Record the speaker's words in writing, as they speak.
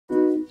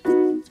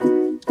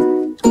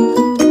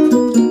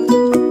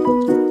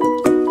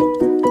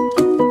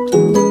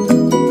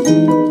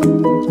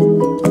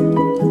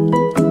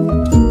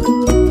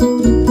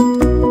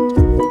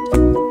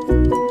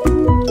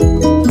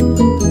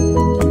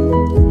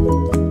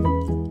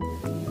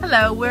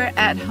Hello, we're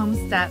at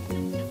Homestead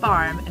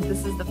Farm, and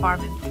this is the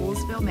farm in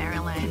Poolsville,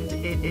 Maryland.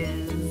 It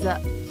is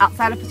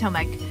outside of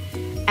Potomac,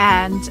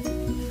 and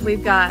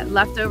we've got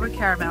leftover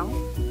caramel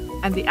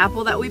and the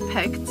apple that we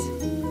picked,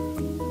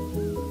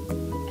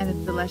 and it's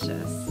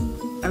delicious.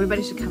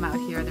 Everybody should come out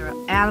here. There are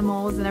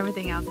animals and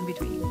everything else in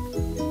between.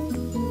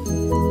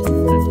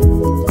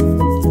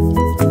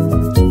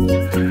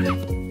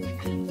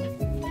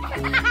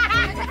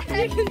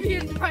 You can be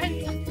in front.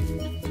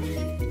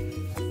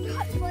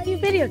 You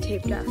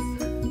videotaped us.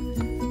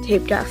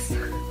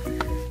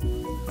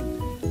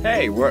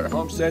 Hey, we're at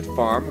Homestead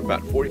Farm,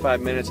 about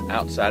 45 minutes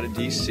outside of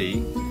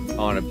DC,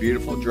 on a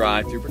beautiful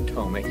drive through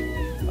Potomac.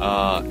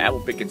 Apple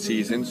picking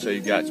season, so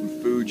you got some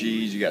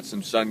Fuji's, you got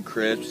some Sun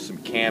Crisps, some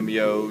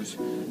Cameos,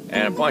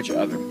 and a bunch of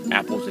other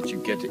apples that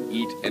you get to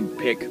eat and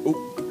pick.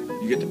 Ooh,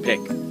 you get to pick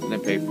and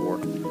then pay for.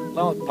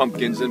 Along with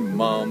pumpkins and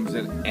mums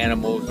and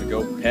animals to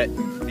go pet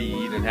and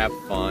feed and have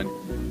fun.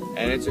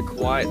 And it's a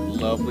quiet,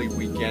 lovely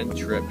weekend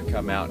trip to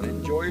come out and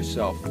enjoy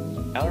yourself.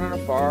 Out on a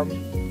farm,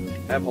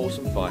 have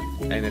wholesome fun,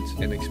 and it's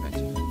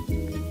inexpensive.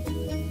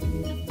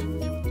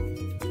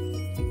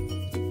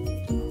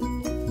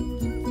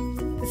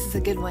 This is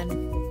a good one.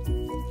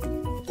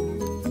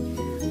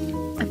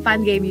 A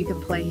fun game you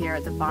can play here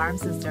at the farm,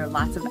 since there are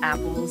lots of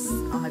apples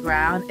on the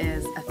ground,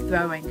 is a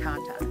throwing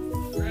contest.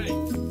 Ready?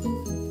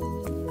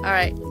 All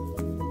right. 2,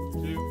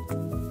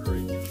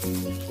 3.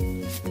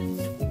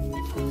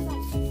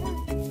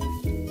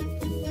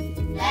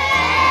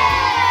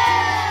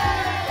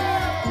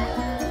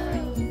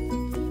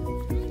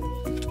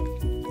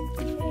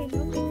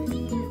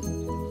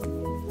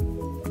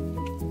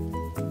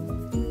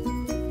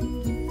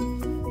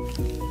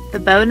 The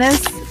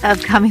bonus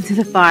of coming to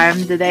the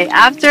farm the day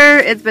after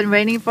it's been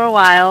raining for a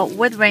while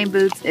with rain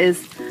boots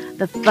is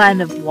the fun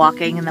of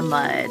walking in the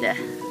mud.